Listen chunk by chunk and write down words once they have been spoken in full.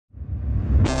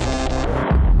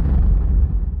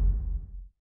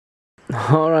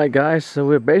Alright guys, so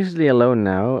we're basically alone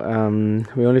now.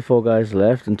 We're only 4 guys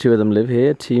left and 2 of them live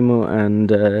here, Timo and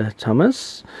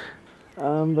Thomas.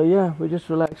 But yeah, we're just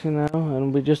relaxing now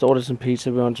and we just ordered some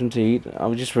pizza. We want some to eat.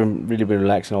 I've just really been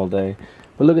relaxing all day.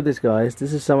 But look at this guys,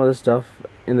 this is some of the stuff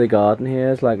in the garden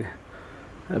here. It's like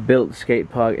a built skate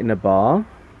park in a bar.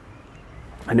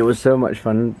 And it was so much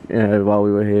fun while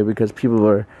we were here because people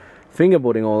were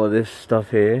fingerboarding all of this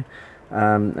stuff here.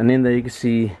 And in there you can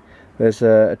see there's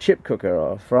a chip cooker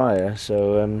or fryer,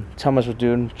 so Thomas was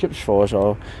doing chips for us,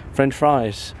 or French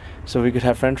fries, so we could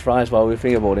have French fries while we were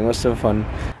fingerboarding. It was so fun.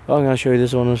 Oh, I'm going to show you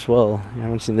this one as well. You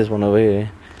haven't seen this one over here.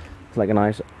 It's like a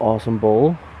nice awesome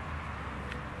bowl,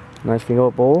 nice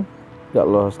fingerboard bowl. Got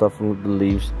a lot of stuff from the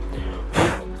leaves,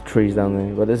 trees down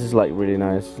there, but this is like really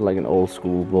nice, like an old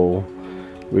school bowl,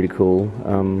 really cool.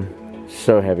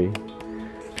 So heavy.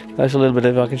 That's a little bit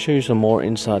of, I can show you some more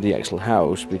inside the actual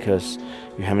house because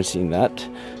you haven't seen that.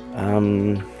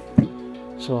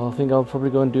 So I think I'll probably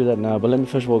go and do that now, but let me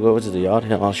first of all go over to the yard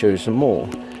and I'll show you some more.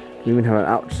 We even have an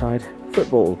outside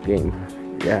football game.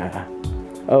 Yeah.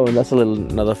 Oh, and that's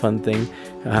another fun thing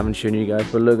I haven't shown you guys,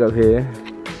 but look up here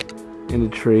in the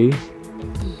tree.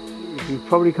 You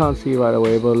probably can't see right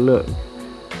away, but look,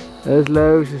 there's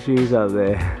loads of shoes out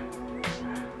there,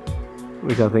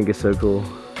 which I think is so cool.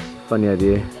 Funny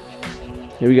idea.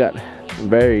 Here we got a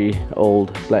very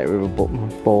old Black River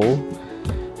bowl.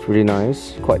 It's really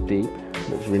nice, quite deep.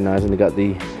 Looks really nice, and they got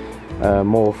the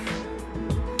morph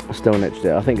stone edge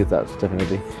there. I think that's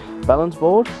definitely balance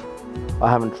board. I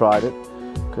haven't tried it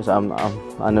because I've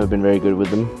never been very good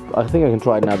with them. I think I can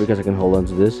try it now because I can hold on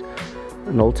to this.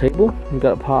 An old table. We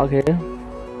got a park here.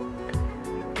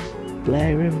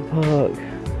 Black River Park.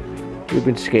 We've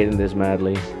been skating this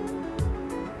madly,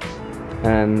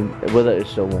 and the weather is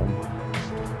so warm.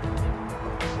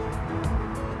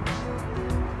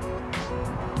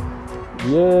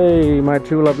 Yay, my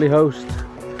true lovely host.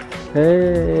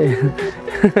 Hey.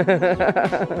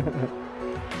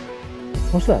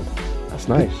 What's that? That's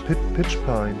nice. Pitch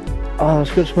pine. Oh, that's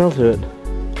good smell to it.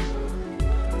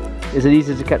 Is it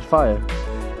easy to catch fire?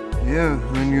 Yeah,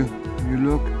 when you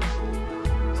look,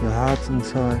 the heart's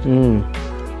inside.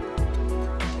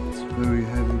 It's very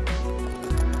heavy.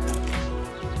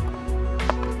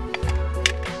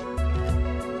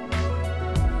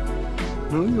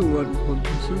 No, you what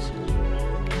this is?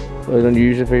 Well, don't you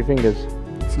use your 3 fingers?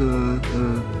 It's a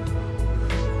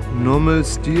normal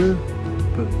steel,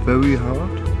 but very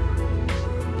hard.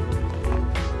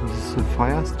 This is a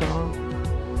Firestarter.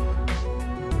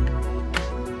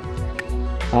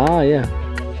 Ah, yeah,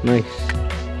 nice.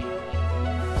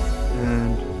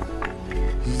 And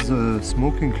this is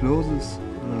smoking clothes.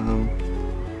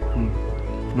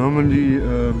 Normally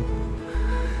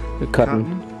The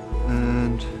cotton.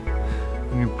 And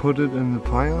you put it in the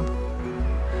fire.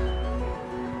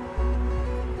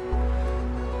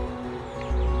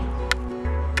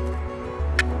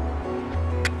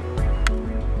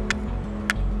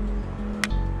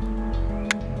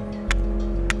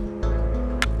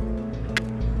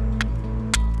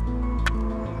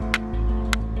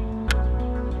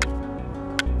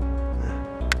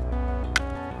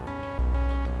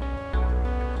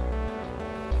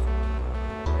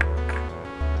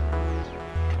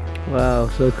 Wow,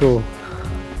 so cool.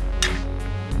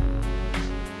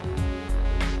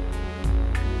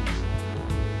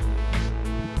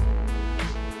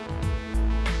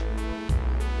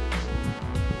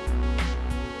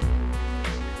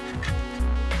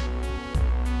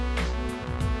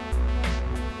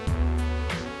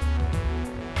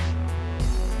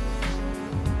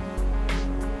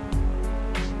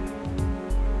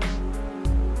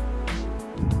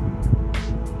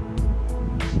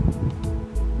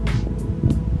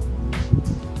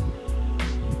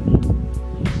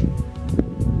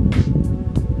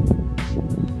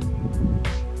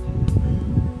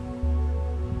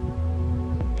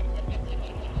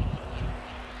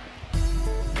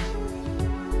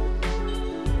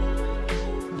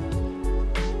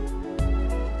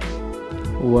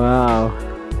 Wow,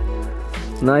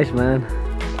 nice, man.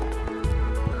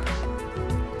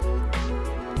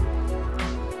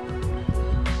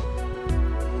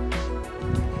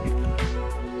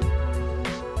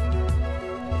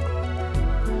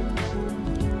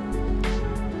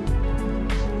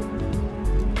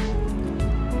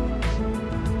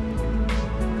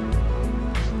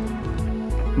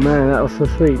 Man, that was so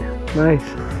sweet. Nice.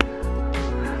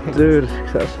 Dude,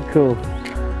 that's so cool.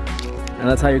 And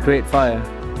that's how you create fire.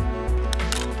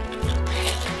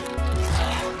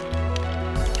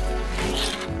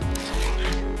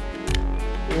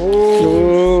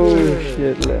 Oh,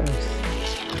 shit, Les.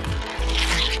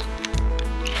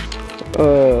 Oh,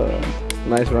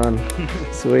 run.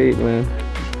 Sweet, man.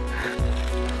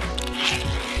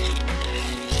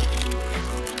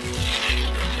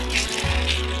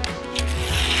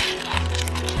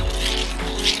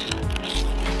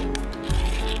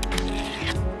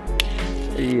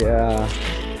 Yeah.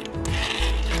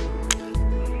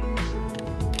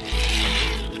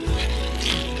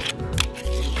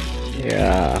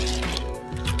 Yeah.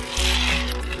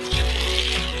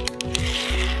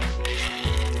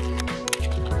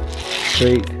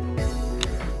 Sweet.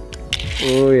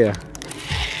 Oh yeah.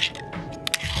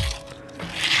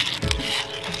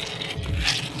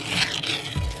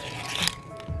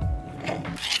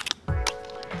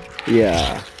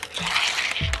 Yeah.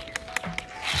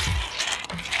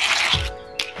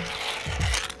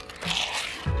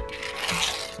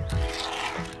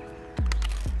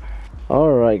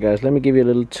 Alright guys, let me give you a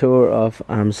little tour of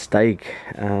steak.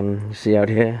 You see out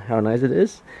here how nice it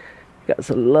is? Got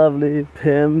some lovely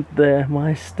pimp there,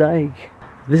 my steak.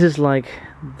 This is like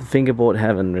the fingerboard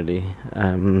heaven really.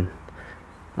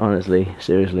 Honestly,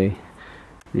 seriously.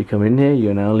 You come in here,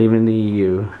 you're now leaving the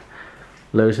EU.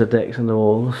 Loads of decks on the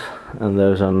walls, and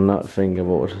those are not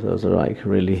fingerboards, those are like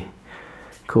really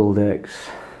cool decks.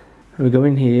 We go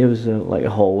in here, there's like a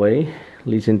hallway,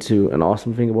 leads into an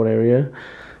awesome fingerboard area.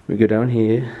 We go down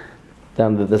here,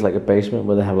 down there, there's like a basement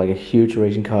where they have like a huge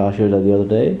racing car I showed you the other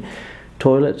day.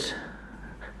 Toilets,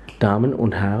 Damen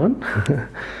und Herren.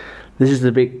 This is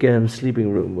the big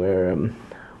sleeping room where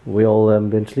we all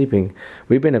been sleeping.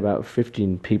 We've been about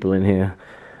 15 people in here,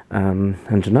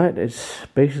 and tonight it's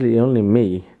basically only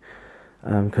me,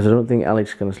 because I don't think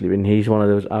Alex is gonna sleep in. He's one of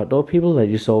those outdoor people that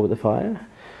you saw with the fire.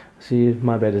 See,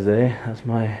 my bed is there. That's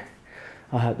my.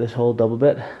 I have this whole double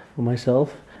bed for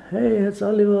myself. Hey, it's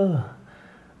Oliver.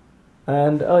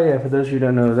 And oh yeah, for those of you who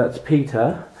don't know, that's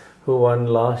Peter, who won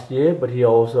last year, but he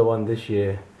also won this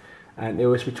year. And it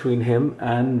was between him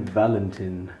and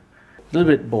Valentin. A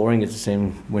little bit boring, it's the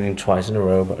same winning twice in a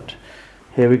row, but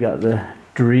here we got the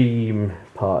dream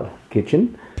part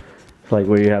kitchen. It's like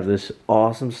where you have this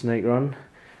awesome snake run.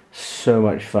 So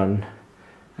much fun.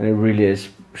 And it really is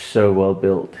so well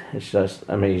built. It's just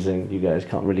amazing. You guys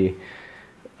can't really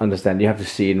understand. You have to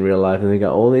see it in real life. And they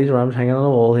got all these ramps hanging on the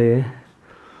wall here,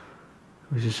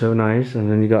 which is so nice. And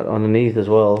then you got underneath as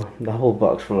well the whole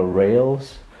box full of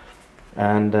rails.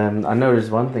 And I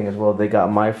noticed one thing as well. They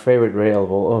got my favorite rail.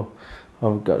 Oh,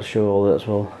 I've got to show all that as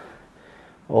well.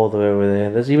 All the way over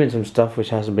there. There's even some stuff which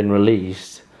hasn't been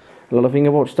released. A lot of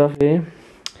fingerboard stuff here.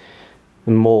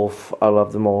 The morph. I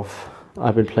love the morph.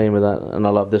 I've been playing with that, and I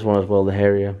love this one as well, the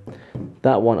Harrier.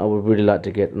 That one I would really like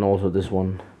to get, and also this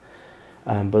one.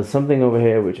 But something over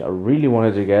here which I really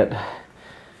wanted to get,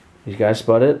 you guys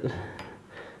spot it?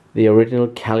 The original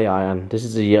Cali Iron. This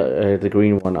is the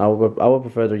green one. I would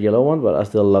prefer the yellow one, but I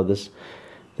still love this.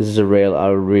 This is a rail I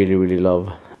really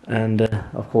love. And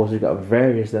of course you've got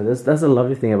various there. That's the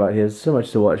lovely thing about here. There's so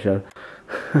much to watch out.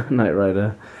 Knight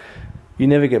Rider. You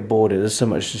never get bored. There's so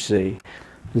much to see.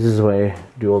 This is where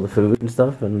I do all the food and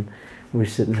stuff, and we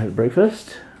sit and have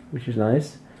breakfast, which is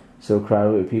nice. So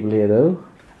crowded with people here though.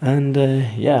 And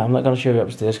yeah, I'm not going to show you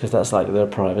upstairs because that's like their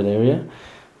private area.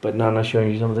 But now I'm not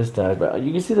showing you some of this stuff. But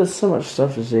you can see there's so much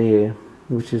stuff to see here,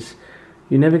 which is,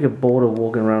 you never get bored of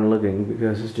walking around looking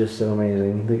because it's just so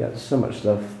amazing. They got so much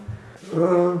stuff.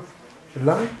 Should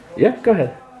I? Yeah, go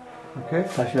ahead. Okay.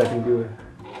 Actually, I can do it.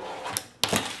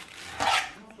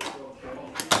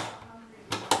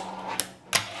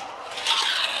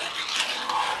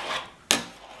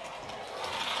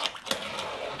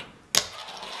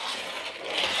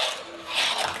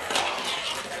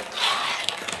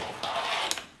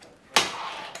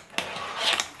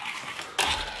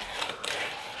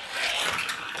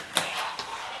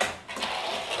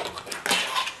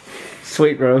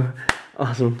 Sweet, bro.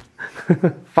 Awesome.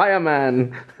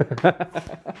 Fireman.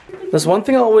 There's one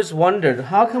thing I always wondered.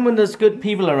 How come when there's good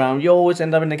people around, you always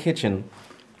end up in the kitchen?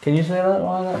 Can you say that?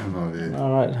 Why not? No, yeah.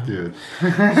 Alright. Good.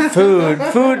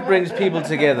 Food brings people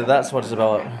together. That's what it's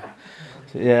about.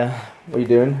 So, yeah. What are you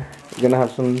doing? You gonna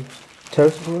have some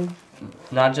toast for me?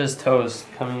 Not just toast.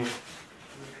 Coming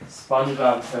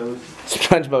SpongeBob toast.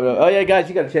 SpongeBob. Oh yeah, guys,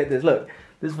 you gotta check this. Look.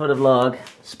 This is for the vlog.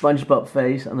 SpongeBob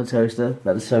face on the toaster.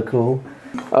 That is so cool.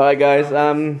 Alright guys,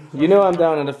 you know I'm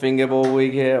down at a fingerboard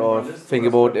week here, or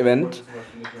fingerboard event.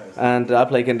 And I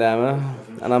play kendama,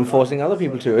 and I'm forcing other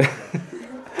people to it.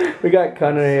 We got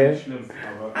Connor here.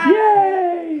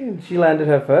 Yay! She landed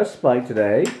her first spike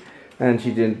today, and she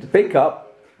did the big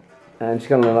cup, and she's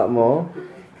gonna learn a lot more.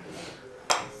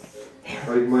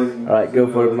 Alright,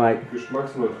 go for it, Mike.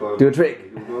 Do a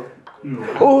trick.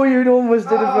 Oh, you almost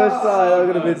did it first try. That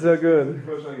would have been so good.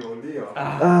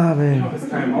 Ah,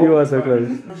 man. You are so close.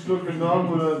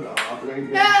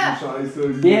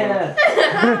 Yeah.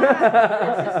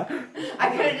 I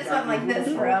could have just went like this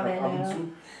for a minute.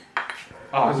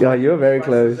 Yeah, you're very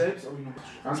close.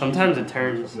 Sometimes it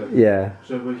turns. Yeah.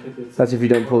 That's if you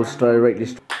don't pull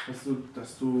directly.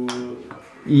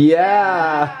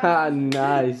 Yeah,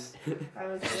 nice.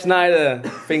 Snyder,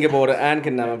 fingerboarder and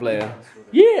kendama player.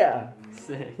 Yeah.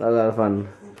 Sick. That was a lot of fun.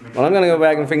 Well, I'm gonna go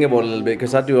back and fingerboard a little bit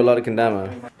because I do a lot of kendama.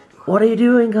 What are you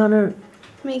doing, Connor?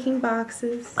 Making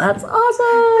boxes. That's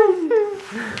awesome!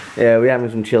 Yeah, we're having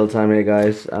some chill time here,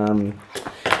 guys.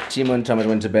 Timo and Thomas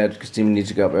went to bed because Timo needs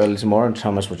to go up early tomorrow and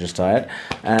Thomas was just tired.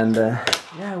 And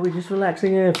yeah, we're just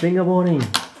relaxing here, fingerboarding.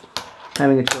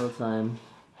 Having a chill time.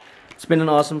 It's been an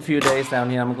awesome few days down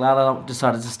here. I'm glad I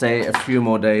decided to stay a few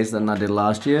more days than I did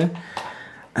last year.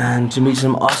 And to meet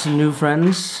some awesome new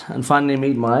friends. And finally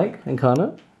meet Mike and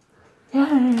Connor.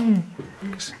 Yay!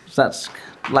 So that's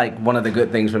like one of the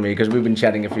good things for me because we've been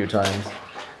chatting a few times.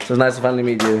 So it's nice to finally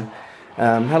meet you.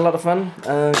 Had a lot of fun.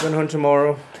 Going home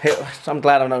tomorrow. I'm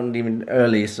glad I'm not even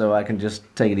early so I can just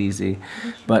take it easy.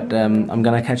 But I'm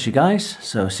gonna catch you guys.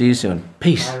 So see you soon.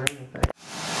 Peace.